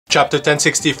Chapter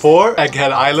 1064,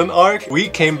 Egghead Island Arc. We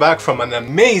came back from an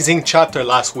amazing chapter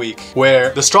last week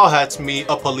where the Straw Hats meet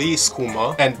a police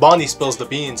Kuma and Bonnie spills the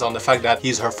beans on the fact that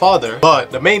he's her father. But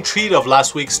the main treat of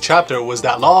last week's chapter was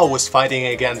that Law was fighting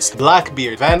against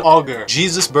Blackbeard, Van Augur,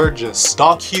 Jesus Burgess,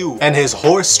 Doc Hugh, and his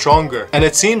horse Stronger. And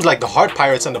it seems like the Heart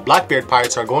Pirates and the Blackbeard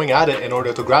Pirates are going at it in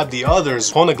order to grab the others'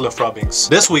 poneglyph rubbings.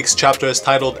 This week's chapter is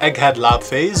titled Egghead Lab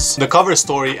Phase. The cover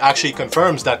story actually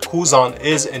confirms that Kuzan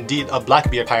is indeed a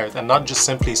Blackbeard pirate and not just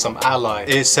simply some ally.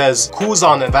 It says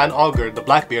Kuzan and Van Augur, the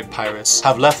Blackbeard pirates,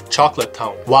 have left Chocolate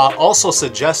Town, while also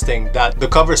suggesting that the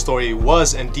cover story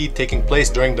was indeed taking place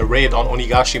during the raid on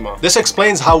Onigashima. This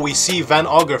explains how we see Van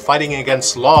Augur fighting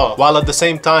against Law, while at the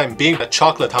same time being at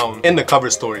Chocolate Town in the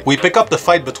cover story. We pick up the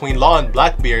fight between Law and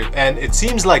Blackbeard, and it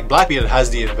seems like Blackbeard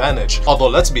has the advantage. Although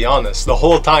let's be honest, the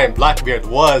whole time Blackbeard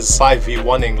was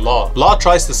 5v1ing Law. Law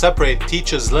tries to separate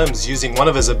Teach's limbs using one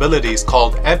of his abilities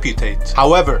called Amputate.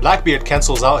 However, Blackbeard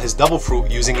cancels out his Devil Fruit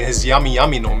using his Yami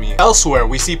Yami no Mi. Elsewhere,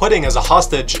 we see Pudding as a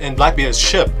hostage in Blackbeard's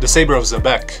ship, the Saber of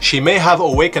Zebek. She may have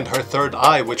awakened her third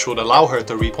eye, which would allow her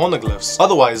to read poneglyphs.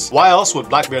 Otherwise, why else would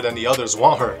Blackbeard and the others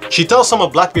want her? She tells some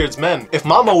of Blackbeard's men, if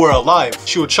Mama were alive,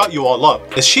 she would shut you all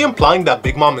up. Is she implying that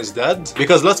Big Mom is dead?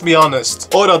 Because let's be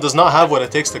honest, Oda does not have what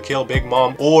it takes to kill Big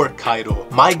Mom or Kaido.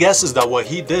 My guess is that what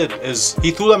he did is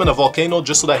he threw them in a volcano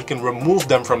just so that he can remove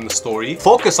them from the story,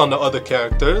 focus on the other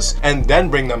characters, and then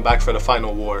bring them back for the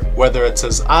final war. Whether it's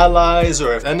his allies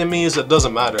or enemies, it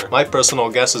doesn't matter. My personal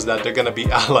guess is that they're gonna be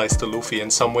allies to Luffy in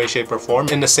some way, shape, or form,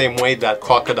 in the same way that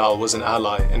Crocodile was an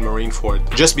ally in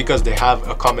Marineford, just because they have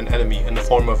a common enemy in the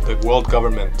form of the world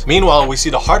government. Meanwhile, we see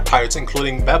the Heart Pirates,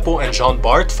 including Beppo and Jean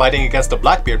Bart, fighting against the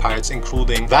Blackbeard Pirates,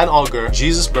 including Van Augur,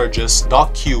 Jesus Burgess,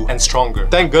 Doc Q, and Stronger.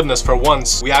 Thank goodness for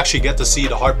once, we actually get to see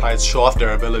the Heart Pirates show off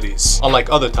their abilities, unlike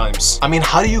other times. I mean,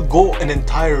 how do you go an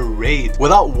entire raid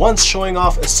without once showing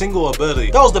off a single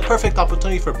ability? That was the perfect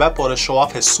opportunity for Beppo to show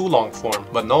off his Sulong form,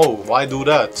 but no, why do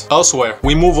that? Elsewhere,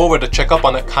 we move over to check up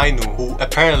on Akainu, who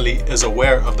apparently is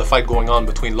aware of the fight going on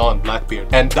between Law and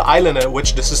Blackbeard. And the island at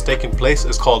which this is taking place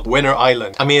is called Winter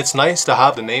Island. I mean, it's nice to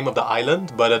have the name of the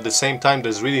island, but at the same time,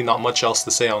 there's really not much else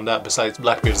to say on that besides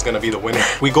Blackbeard is gonna be the winner.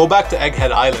 We go back to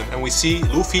Egghead Island and we see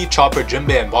Luffy, Chopper,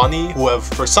 Jinbei, and Bonnie, who have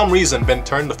for some reason been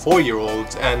turned to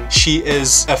 4-year-olds, and she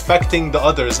is affecting the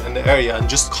others in the area and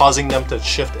just causing them to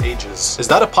shift ages. Is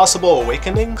that a possible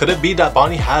awakening? Could it be that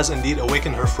Bonnie has indeed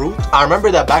awakened her fruit? I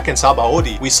remember that back in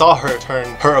Sabaody, we saw her turn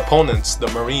her opponents, the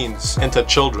Marines, into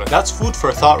children. That's food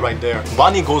for thought right there.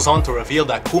 Bonnie goes on to reveal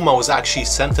that Kuma was actually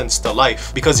sentenced to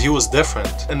life because he was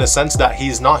different, in the sense that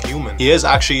he's not human. He is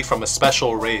actually from a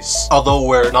special race, although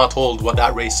we're not told what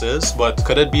that race is. But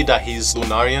could it be that he's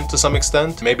Lunarian to some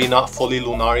extent? Maybe not fully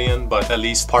Lunarian, but at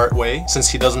least part way, since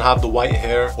he doesn't have the white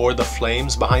hair or the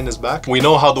flames behind his back. We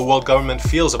know how the world government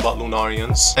feels about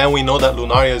Lunarians, and we know that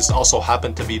Lunarians also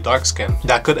happen to be dark-skinned.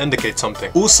 That could indicate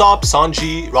something. Usopp,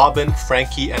 Sanji, Robin,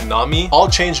 Frankie, and Nami all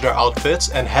change their outfits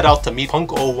and head out to meet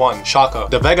Punk 01, Shaka,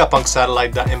 the Vegapunk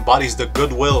satellite that embodies the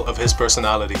goodwill of his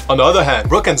personality. On the other hand,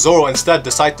 Brook and Zoro instead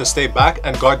decide to stay back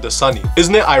and guard the Sunny.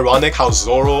 Isn't it ironic how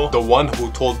Zoro, the one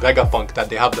who told Vegapunk that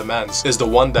they have demands, is the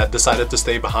one that decided to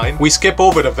stay behind? We skip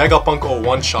over to Vegapunk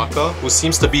 01 Shaka, who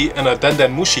seems to be in a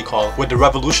Dendenmushi call with the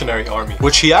Revolutionary Army,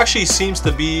 which he actually seems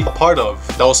to be a part of.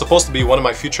 That was supposed to be one of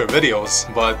my future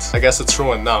videos, but I guess it's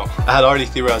ruined now. I had already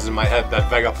theorized in my head that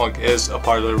Vegapunk is a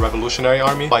part of the Revolutionary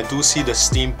Army, but I do see the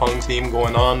steampunk theme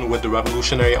going on with the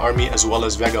Revolutionary Army as well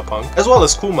as Vegapunk, as well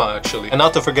as Kuma actually, and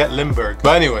not to forget Limburg.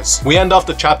 But anyways, we end off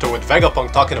the chapter with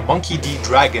Vegapunk talking to Monkey D.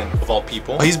 Dragon, of all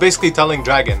people. He's basically telling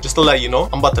Dragon, just to let you know,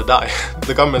 I'm about to die.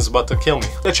 The government's about to kill me.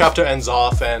 The chapter ends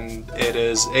off and it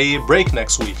is a break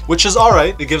next week, which is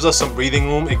alright. It gives us some breathing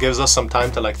room, it gives us some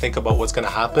time to like think about what's gonna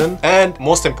happen, and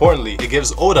most importantly, it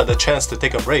gives Oda the chance to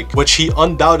take a break, which he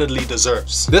undoubtedly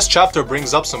deserves. This chapter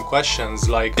brings up some questions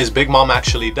like, is Big Mom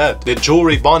actually dead? Did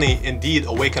Jewelry Bonney indeed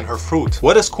awaken her fruit?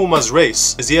 What is Kuma's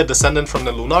race? Is he a descendant from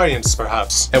the Lunarians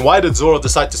perhaps? And why did Zoro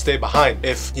decide to stay behind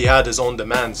if he had his own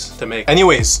demands to make?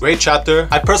 Anyways, great chapter.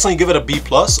 I personally give it a B+,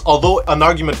 although an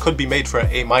argument could be made for an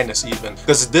A- even,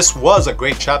 because this was a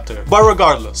great chapter. But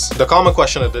regardless, the common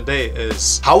question of the day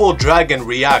is, how will Dragon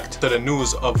react to the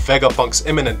news of Vegapunk's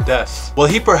imminent death? Will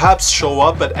he perhaps show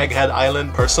up at Egghead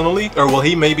Island personally? Or will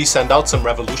he maybe send out some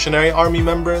Revolutionary Army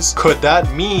members? Could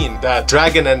that mean that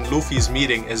Dragon and Luffy's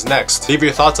meeting is next? Leave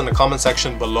your thoughts in the comment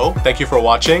section below. Thank you for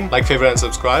watching. Like, favorite, and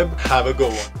subscribe. Have a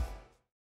good one.